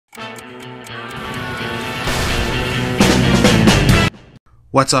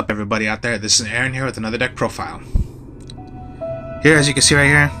What's up, everybody out there? This is Aaron here with another deck profile. Here, as you can see right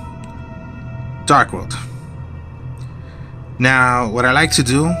here, Darkworld. Now, what I like to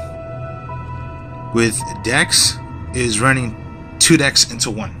do with decks is running two decks into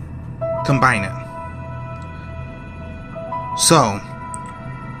one. Combine it. So,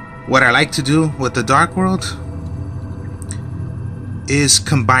 what I like to do with the Darkworld is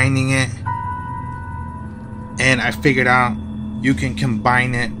combining it, and I figured out you can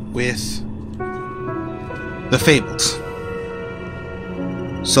combine it with the Fabled.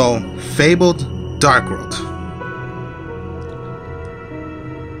 So, Fabled Darkworld.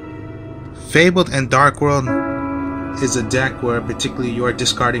 Fabled and Darkworld is a deck where particularly you're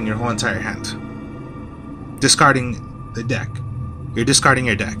discarding your whole entire hand. Discarding the deck. You're discarding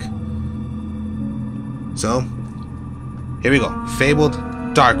your deck. So, here we go. Fabled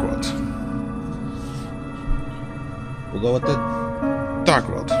Darkworld. We'll go with the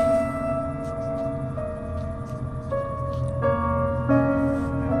Darkworld.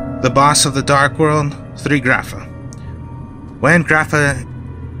 The boss of the Darkworld, 3 Grapha. When Grapha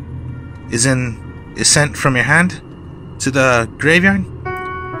is sent from your hand to the graveyard,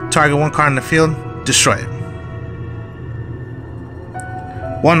 target one card in the field, destroy it.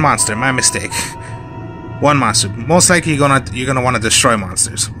 One monster, my mistake. One monster. Most likely you're gonna want to destroy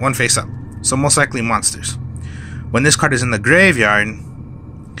monsters. One face up. So most likely monsters. When this card is in the graveyard,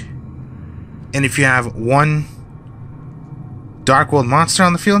 and if you have one Darkworld monster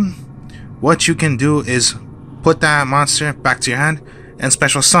on the field, what you can do is put that monster back to your hand and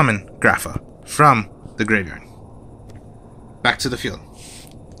special summon Grapha from the graveyard back to the field.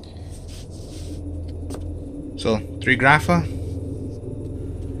 So 3 Grapha.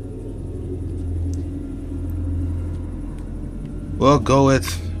 We'll go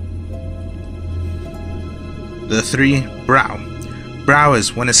with the 3 Brow. Brow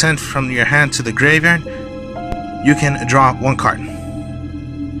is when it's sent from your hand to the graveyard, you can draw 1 card.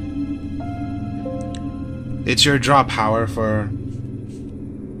 It's your draw power for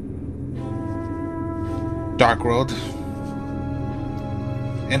Darkworld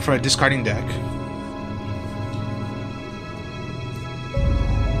and for a discarding deck.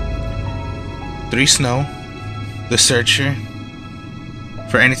 Three Snow, the Searcher,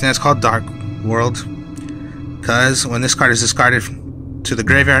 for anything that's called Darkworld. Because when this card is discarded to the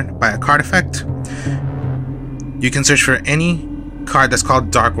graveyard by a card effect, you can search for any card that's called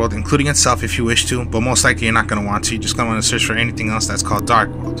Darkworld, including itself if you wish to, but most likely you're not going to want to. You're just going to want to search for anything else that's called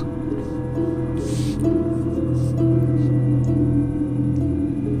Darkworld.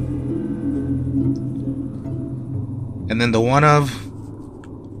 And then the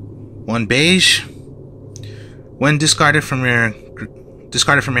one Beige. When discarded from your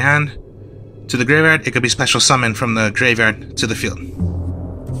hand to the graveyard, it could be special summoned from the graveyard to the field.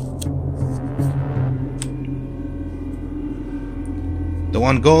 The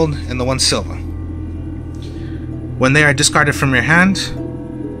 1 Gold and the 1 Silver. When they are discarded from your hand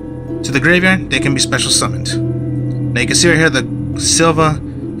to the graveyard, they can be special summoned. Now you can see right here the Silver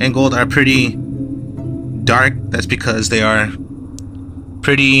and Gold are pretty dark. That's because they are look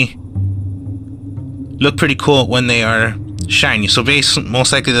pretty cool when they are shiny. So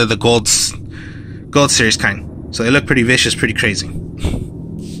most likely they're the gold series kind. So they look pretty vicious, pretty crazy.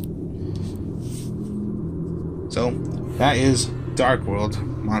 So that is Darkworld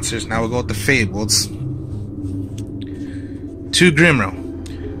monsters. Now we'll go with the Fables. 2 Grimro.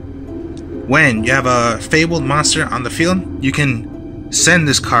 When you have a Fabled monster on the field, you can send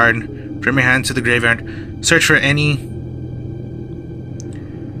this card from your hand to the graveyard. Search for any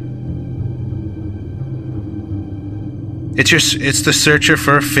It's the searcher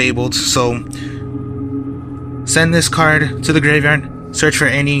for Fabled, so send this card to the graveyard, search for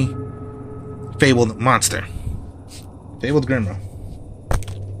any Fabled monster. Fabled Grimro.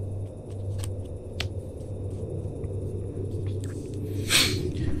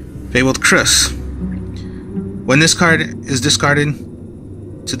 Fabled Crus. When this card is discarded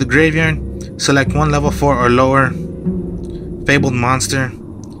to the graveyard, select 1 level 4 or lower Fabled monster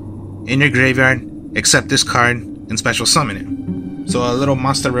in your graveyard, except this card, and special summon it. So a little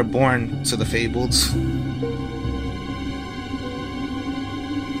monster reborn to the Fables.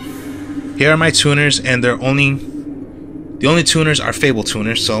 Here are my tuners, and the only tuners are Fable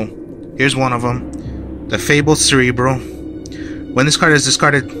tuners. So here's one of them, the Fable Cerebral. When this card is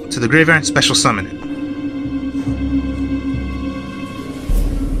discarded to the graveyard, special summon it.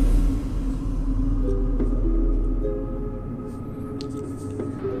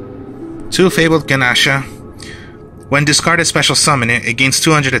 Two Fabled Ganasha. When discarded, special summon it, gains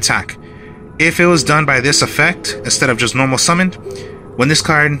 200 attack. If it was done by this effect, instead of just normal summoned, When this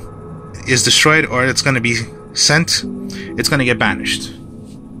card is destroyed or it's going to be sent, it's going to get banished.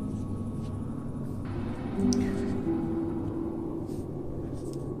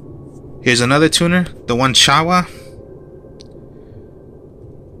 Here's another tuner, the one Chawa.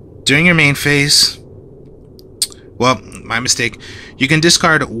 During your main phase, well, my mistake, you can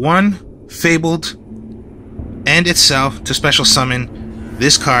discard one Fabled and itself to special summon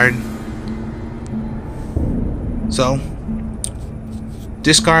this card. So,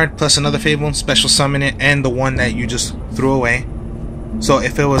 discard plus another Fabled, special summon it, and the one that you just threw away. So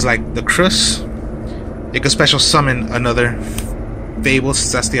if it was like the Crus, it could special summon another Fabeled,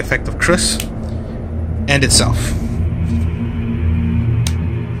 since that's the effect of Crus, and itself.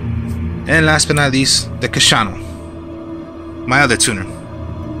 And last but not least, the Kashano, my other tuner.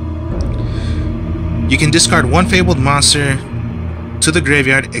 You can discard one Fabled monster to the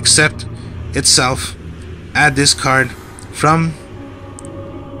graveyard except itself. Add this card from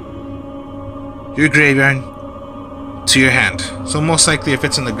your graveyard to your hand. So most likely if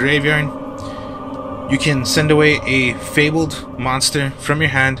it's in the graveyard, you can send away a Fabled monster from your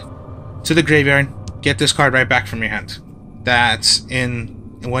hand to the graveyard, get this card right back from your hand. That's in,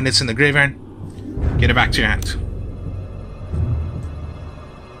 when it's in the graveyard, get it back to your hand.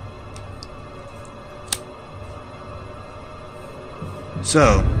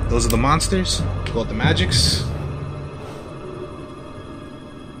 So, those are the monsters. Go with the magics.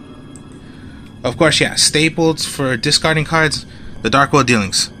 Of course, yeah, staples for discarding cards, the Darkworld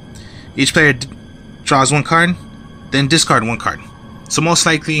dealings. Each player draws one card, then discard one card. So most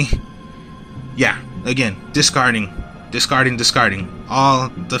likely, yeah, again, discarding. All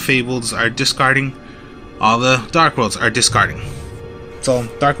the Fables are discarding, all the Darkworlds are discarding. So,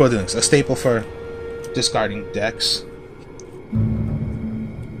 Darkworld dealings, a staple for discarding decks.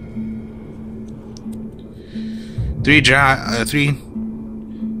 3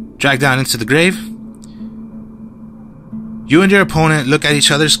 drag down into the grave. You and your opponent look at each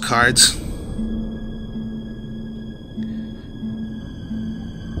other's cards.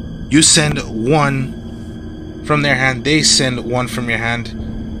 You send one from their hand, they send one from your hand.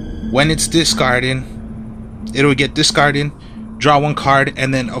 When it's discarded, it will get discarded, draw one card,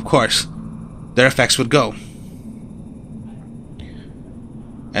 and then of course their effects would go.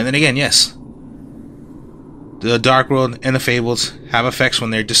 And then again, yes, the Darkworld and the Fables have effects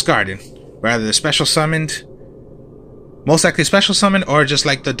when they're discarded. Rather they're special summoned, most likely special summoned, or just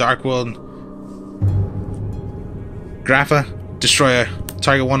like the Darkworld Grapha, destroy a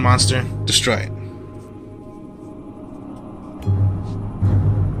target one monster, destroy it.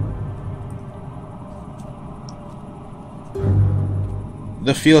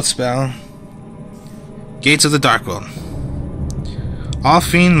 The field spell, Gates of the Darkworld. All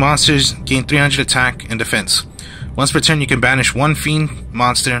Fiend monsters gain 300 attack and defense. Once per turn, you can banish one Fiend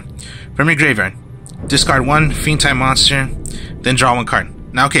monster from your graveyard. Discard one Fiend type monster, then draw one card.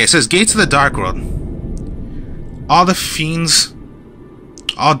 Now, okay, it says Gates of the Darkworld. All the Fiends,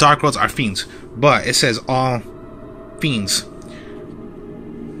 all Darkworlds are Fiends, but it says all Fiends.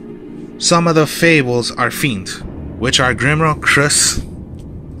 Some of the Fables are Fiends, which are Grimro, Crus,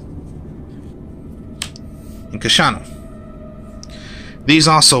 and Kashano. These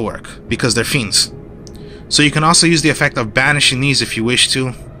also work because they're Fiends. So you can also use the effect of banishing these if you wish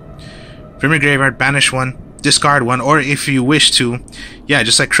to. From your graveyard, banish one, discard one, or if you wish to, yeah,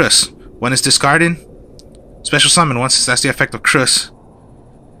 just like Crus. When it's discarded, special summon once, that's the effect of Crus,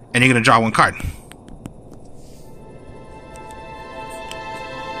 and you're going to draw one card.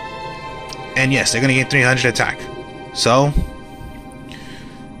 And yes, they're going to gain 300 attack. So,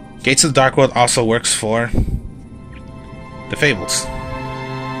 Gates of the Darkworld also works for the Fables.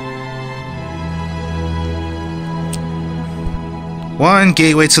 One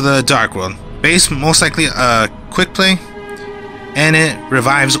gateway to the Darkworld. Base, most likely a quick play, and it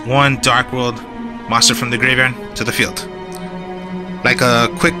revives one Darkworld monster from the graveyard to the field. Like a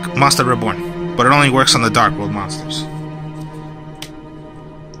quick Monster Reborn, but it only works on the Darkworld monsters.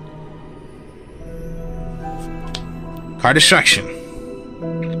 Card destruction.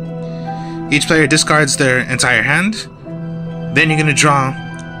 Each player discards their entire hand. Then you're going to draw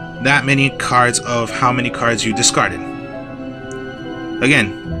that many cards of how many cards you discarded.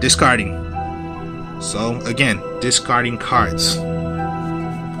 Again, discarding. So, again, discarding cards.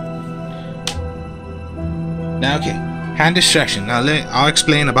 Now, okay, hand destruction. Now, I'll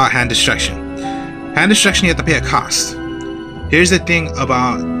explain about hand destruction. Hand destruction, you have to pay a cost. Here's the thing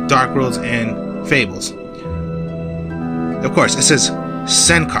about Darkworlds and Fables. Of course, it says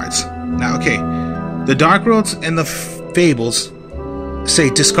send cards. Now, okay, the Darkworlds and the Fables say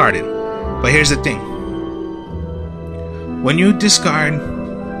discarded. But here's the thing. when you discard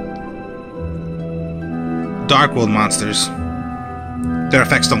Darkworld monsters, their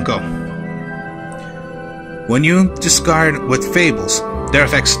effects don't go. When you discard with Fables, their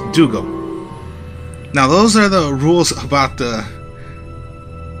effects do go. Now those are the rules about the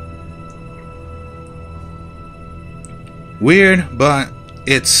weird, but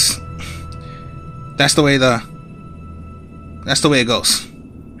that's the way it goes.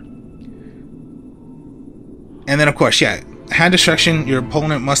 And then of course, yeah, hand destruction, your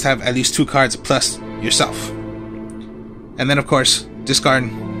opponent must have at least 2 cards plus yourself. And then of course, discard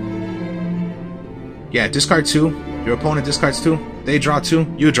 2, your opponent discards 2, they draw 2,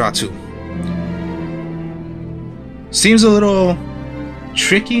 you draw 2. Seems a little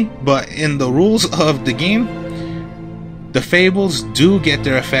tricky, but in the rules of the game, the Fables do get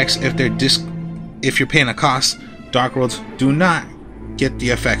their effects if you're paying a cost. Darkworlds do not get the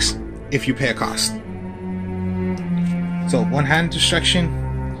effects if you pay a cost. So 1 hand destruction,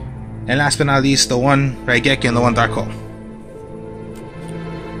 and last but not least, the 1 Raigeki and the 1 Dark Hole.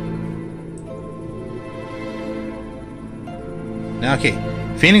 Now, okay,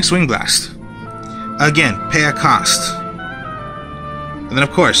 Phoenix Wing Blast. Again, pay a cost. And then,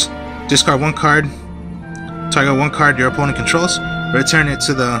 of course, discard 1 card, target 1 card your opponent controls, return it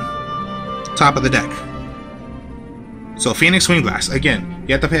to the top of the deck. So, Phoenix Wing Blast. Again,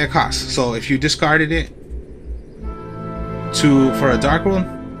 you have to pay a cost. So, if you discarded it for a Darkworld,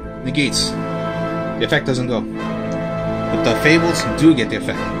 negates. The effect doesn't go. But the Fables do get the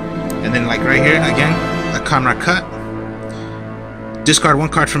effect. And then, like right here, again, a Comrade Cut. Discard 1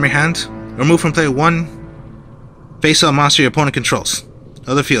 card from your hand. Remove from play 1 face-up monster your opponent controls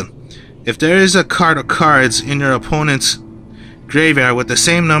of the field. If there is a card or cards in your opponent's graveyard with the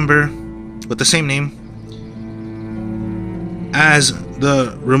same name as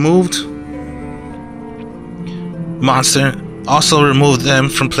the removed monster, also remove them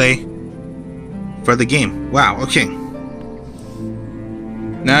from play for the game. Wow, okay.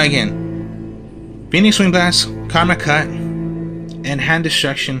 Now again, Phoenix Wing Blast, Karma Cut, and Hand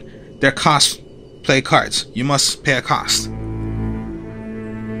Destruction, they're cost play cards. You must pay a cost.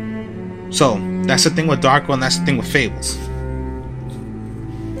 So, that's the thing with Darkworld, and that's the thing with Fables.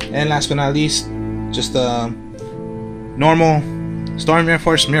 And last but not least, just the normal Storm Mirror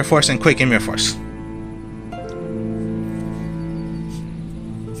Force, and Quake and Mirror Force.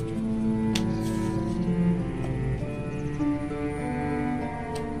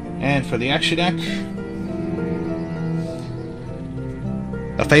 And for the extra deck,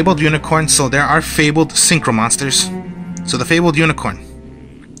 a Fabled Unicorn. So there are Fabled Synchro monsters. So the Fabled Unicorn.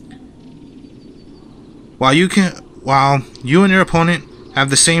 While you and your opponent have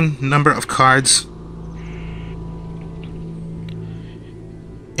the same number of cards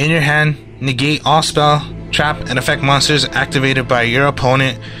in your hand, negate all spell, trap, and effect monsters activated by your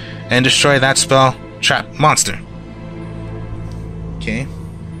opponent and destroy that spell, trap, monster. Okay.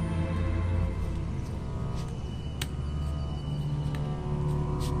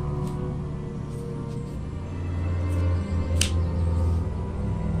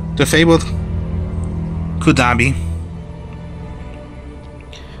 The Fabled Kudabi.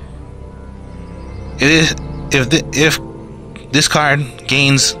 If this card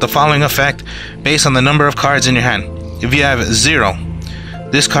gains the following effect based on the number of cards in your hand. If you have 0,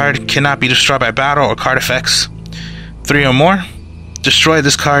 this card cannot be destroyed by battle or card effects. 3 or more, destroy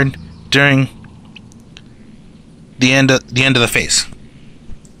this card during the end of the phase.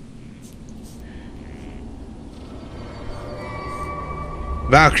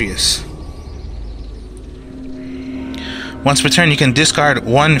 Valkyries. Once per turn, you can discard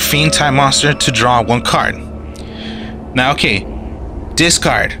 1 Fiend type monster to draw 1 card. Now, okay,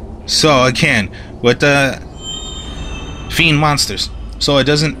 discard. So again, with the Fiend monsters, so it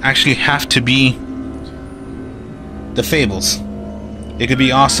doesn't actually have to be the Fables. It could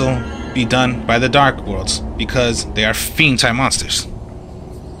be also be done by the Darkworlds because they are Fiend type monsters.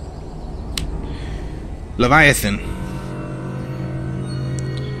 Leviathan.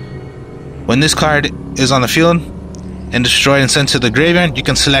 When this card is on the field and destroyed and sent to the graveyard, you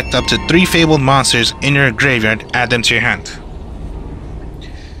can select up to 3 Fabled monsters in your graveyard, add them to your hand.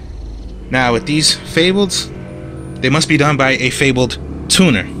 Now with these Fableds, they must be done by a Fabled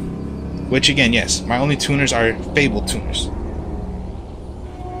tuner. Which again, yes, my only tuners are Fabled tuners.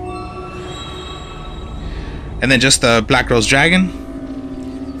 And then just the Black Rose Dragon.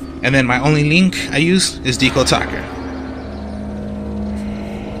 And then my only link I use is Deco Talker.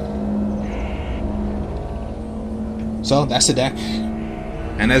 So that's the deck,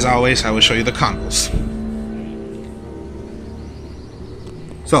 and as always I will show you the combos.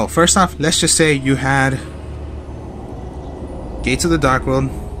 So first off, let's just say you had Gates of the Darkworld.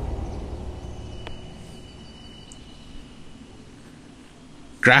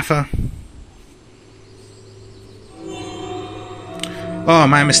 Grapha. Oh,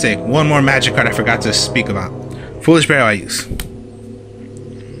 my mistake. One more magic card I forgot to speak about. Foolish Burial I use.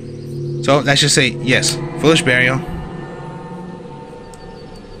 So let's just say yes. Foolish Burial.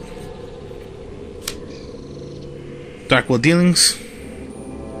 Darkworld Dealings.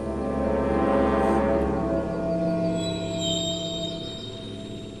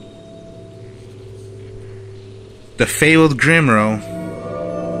 The Fabeled Grimro.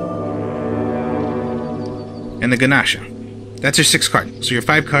 And the Ganasha. That's your 6 cards. So your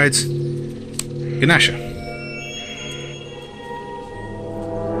 5 cards, Ganasha.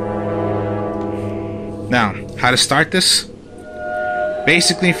 Now, how to start this?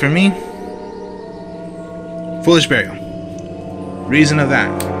 Basically, for me, Foolish Burial. Reason of that.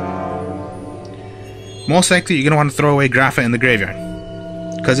 Most likely, you're going to want to throw away Grapha in the graveyard.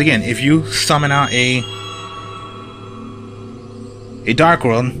 Because again, if you summon out a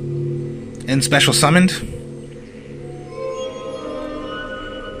Darkworld and special summoned,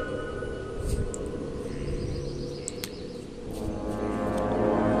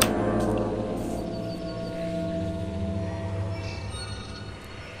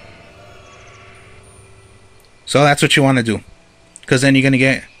 so that's what you want to do, because then you're going to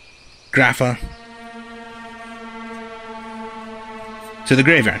get Grapha to the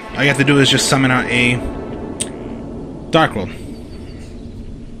graveyard. All you have to do is just summon out a Darkworld.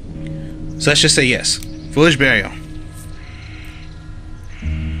 So let's just say yes. Foolish Burial.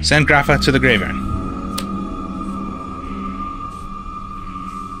 Send Grapha to the graveyard.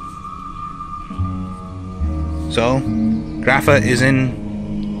 So Grapha is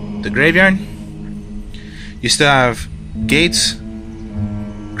in the graveyard. You still have Gates,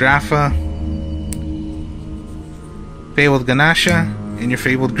 Grapha, Fabled Ganasha, and your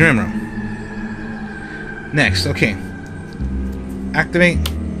Fabled Grimro. Next, okay. Activate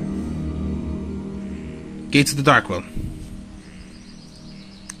Gates of the Darkworld.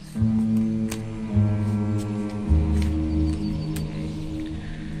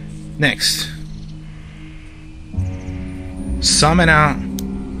 Next, summon out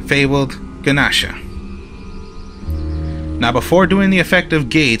Fabled Ganasha. Now, before doing the effect of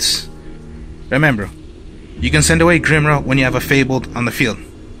Gates, remember, you can send away Grimro when you have a Fabled on the field.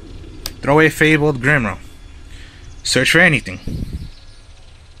 Throw away Fabled Grimro. Search for anything.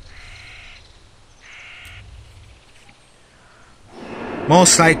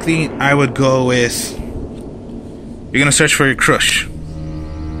 Most likely, I would go with... You're going to search for your Crush.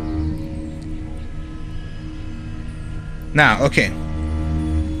 Now, okay.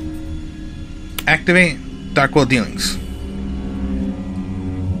 Activate Darkworld Dealings.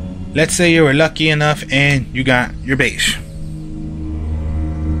 Let's say you were lucky enough and you got your beige.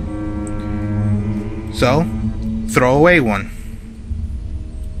 So, throw away one.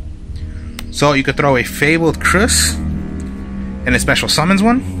 So you could throw a Fabled Crush and a special summons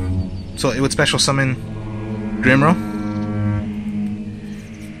one. So it would special summon Grimro.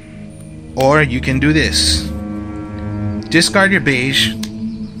 Or you can do this. Discard your beige.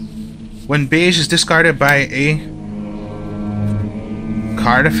 When beige is discarded by a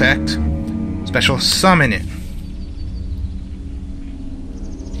card effect, special summon it.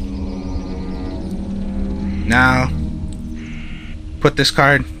 Now, put this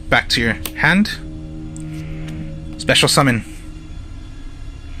card back to your hand. Special summon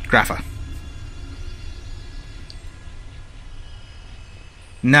Grapha.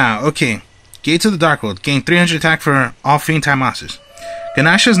 Now, okay. Gates of the Darkworld. Gain 300 attack for all Fiend type monsters.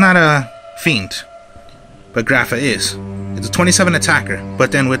 Ganasha is not a Fiend, but Grapha is. It's a 27 attacker,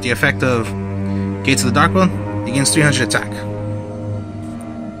 but then with the effect of Gates of the Darkworld, it gains 300 attack.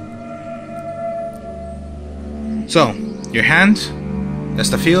 So, your hand, that's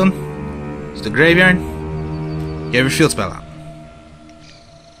the field, it's the graveyard, you have your field spell out.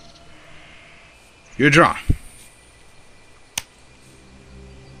 Your draw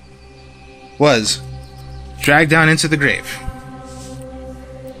was drag down into the grave.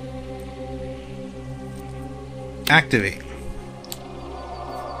 Activate.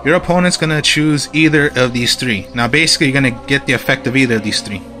 Your opponent's gonna choose either of these three. Now basically you're gonna get the effect of either of these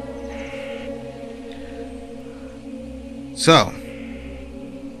three. So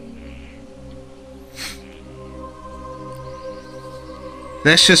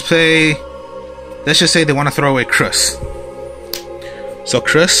let's just say they want to throw away Krus. So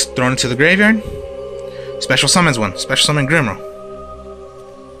Krus thrown into the graveyard. Special summons one. Special summon Grimro.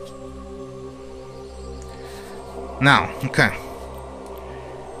 Now, okay.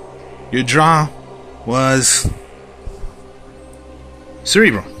 Your draw was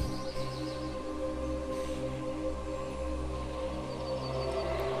Cerebral.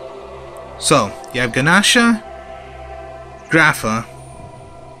 So, you have Ganasha, Grapha,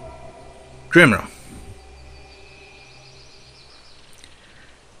 Grimro.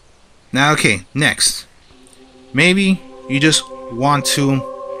 Now, okay, next. Maybe you just want to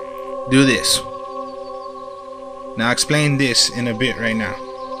do this. Now, I'll explain this in a bit right now.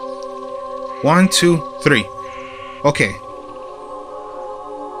 1, 2, 3. Okay.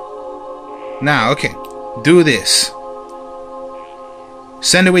 Now, okay. Do this.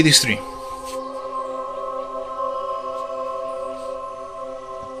 Send away these 3.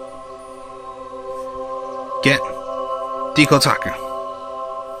 Get Deco Talker.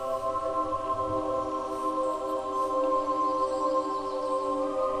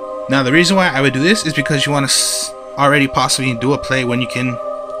 Now, the reason why I would do this is because you want to already possibly do a play when you can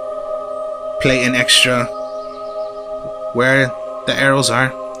play an extra where the arrows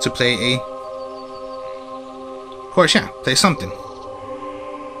are to play a... Of course, yeah, play something.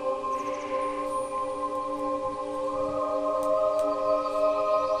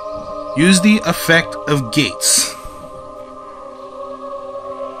 Use the effect of gates.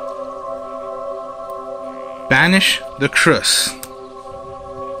 Banish the Crus.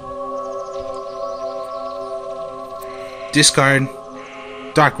 Discard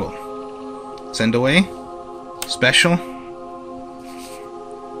Darkworld. Send away. Special.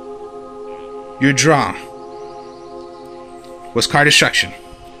 Your draw was card destruction.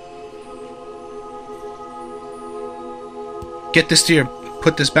 Get this to your...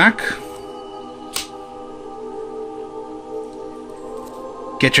 Put this back.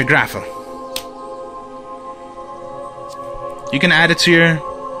 Get your Grapha. You can add it to your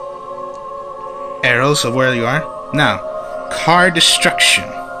arrows of where you are. Now, card destruction.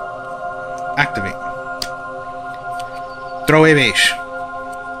 Activate. Throw away Beige.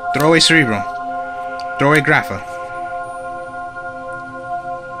 Throw away Cerebral. Throw away Grapha.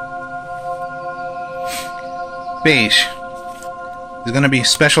 Beige is gonna be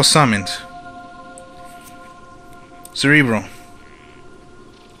special summoned. Cerebral.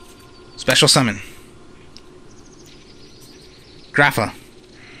 Special summon. Grapha.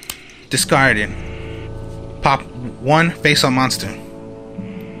 Discarded. Pop 1 face-up monster.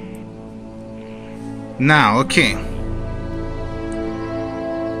 Now, okay.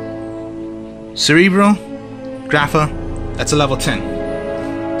 Cerebral. Grapha. That's a level 10.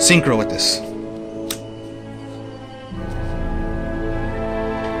 Synchro with this.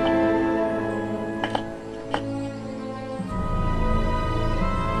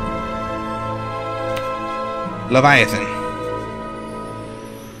 Leviathan.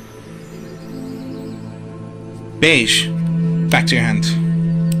 Beige, back to your hand.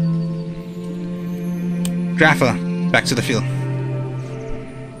 Grapha, back to the field.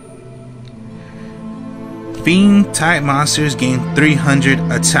 Fiend type monsters gain 300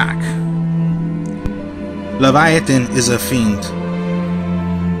 attack. Leviathan is a fiend.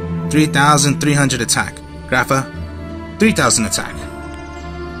 3,300 attack. Grapha, 3,000 attack.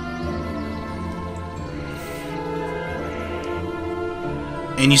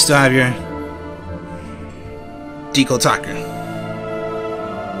 And you still have your Deco Talker.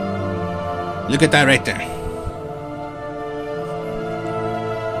 Look at that right there.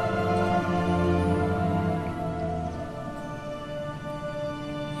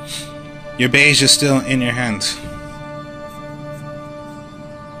 Your Beige is still in your hands.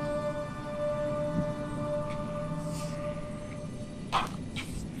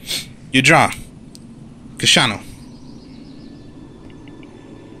 You draw. Kashano.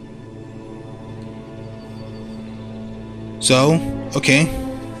 So, okay.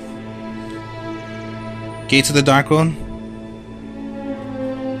 Gates of the Darkworld.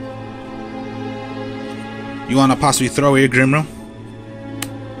 You want to possibly throw away your Grimro.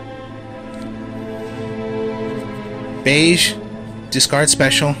 Beige. Discard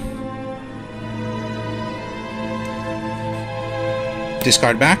special.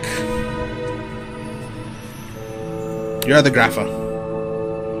 Discard back. Your other Grapha.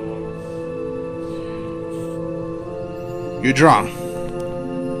 You draw.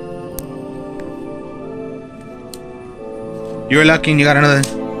 You're lucky and you got another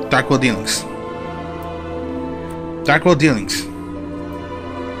Darkworld Dealings. Darkworld Dealings.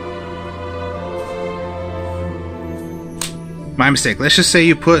 My mistake. Let's just say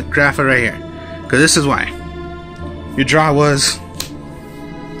you put Grapha right here. Because this is why. Your draw was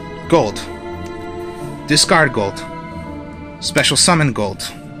gold. Discard gold. Special summon gold.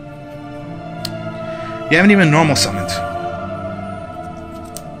 You haven't even normal summoned.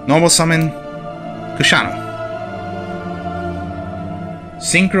 Normal summon Kushano.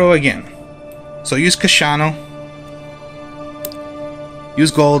 Synchro again. So use Kashano.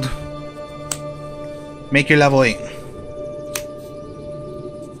 Use gold. Make your level 8.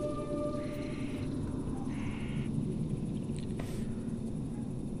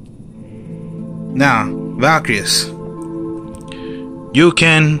 Now, Valkyries. You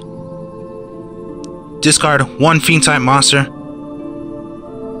can discard one fiend type monster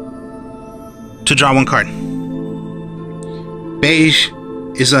to draw one card. Beige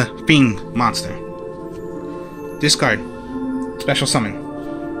is a fiend monster. Discard. Special summon.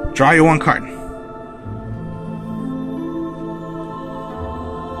 Draw your one card.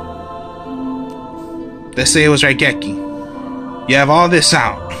 Let's say it was Raigeki. You have all this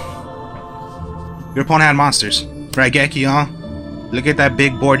out. Your opponent had monsters. Raigeki, y'all. Look at that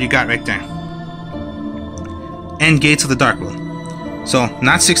big board you got right there. And Gates of the Darkworld. So,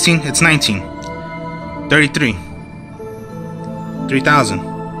 not 16, it's 19. 33. 3,000.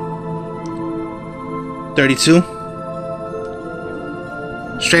 32.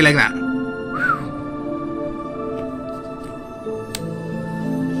 Straight like that.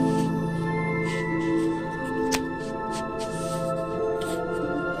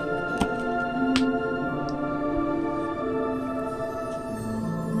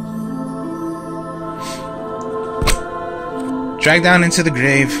 Drag down into the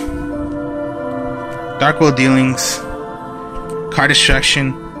grave. Darkworld dealings. Card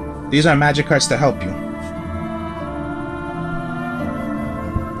destruction. These are magic cards to help you.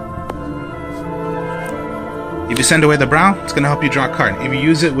 If you send away the brow, it's going to help you draw a card. If you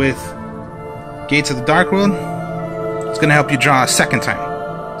use it with Gates of the Darkworld, it's going to help you draw a second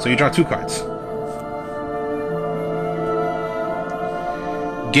time. So you draw 2 cards.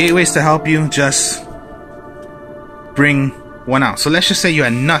 Gateways to help you just bring one out. So let's just say you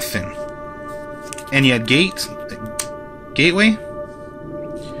had nothing and you had gateway.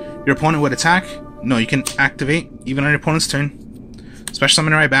 Your opponent would attack. No, you can activate even on your opponent's turn. Special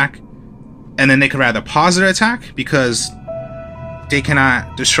summon right back. And then they could rather pause their attack because they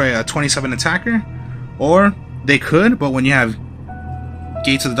cannot destroy a 27 attacker. Or they could, but when you have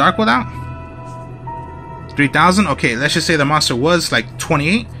Gates of the Darkworld out, 3,000. Okay, let's just say the monster was like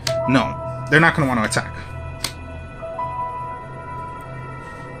 28. No, they're not going to want to attack.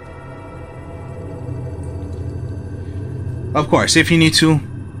 Of course, if you need to,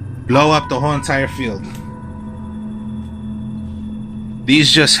 blow up the whole entire field. These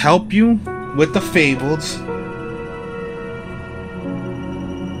just help you with the Fabeled.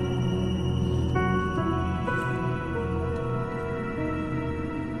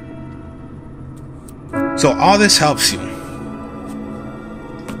 So all this helps you.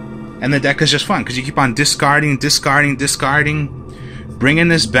 And the deck is just fun because you keep on discarding, bringing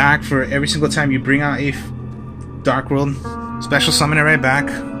this back for every single time you bring out a Darkworld. Special summon it right back.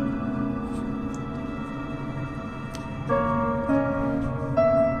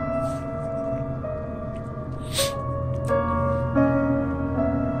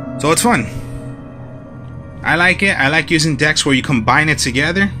 So it's fun. I like it. I like using decks where you combine it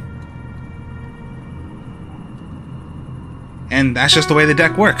together. And that's just the way the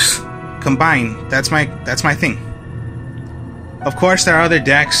deck works. Combine. That's my thing. Of course there are other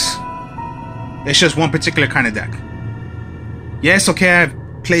decks. It's just one particular kind of deck. Yes, okay, I've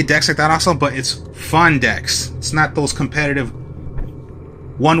played decks like that also, but it's fun decks. It's not those competitive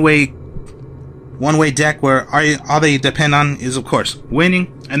one-way deck where all they depend on is, of course,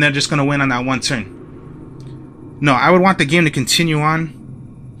 winning, and they're just going to win on that one turn. No, I would want the game to continue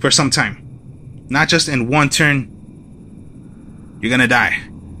on for some time. Not just in one turn, you're going to die.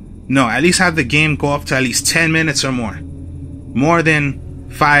 No, at least have the game go up to at least 10 minutes or more. More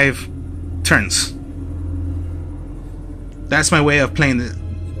than 5 turns. That's my way of playing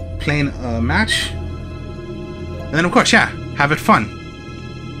a match. And then of course, yeah, have it fun.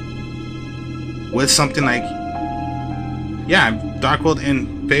 With something like, yeah, Darkworld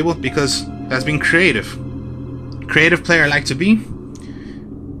and Fabeled, because that's being creative. Creative player I like to be.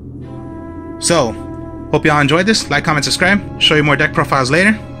 So, hope y'all enjoyed this. Like, comment, subscribe. Show you more deck profiles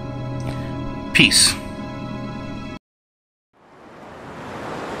later. Peace.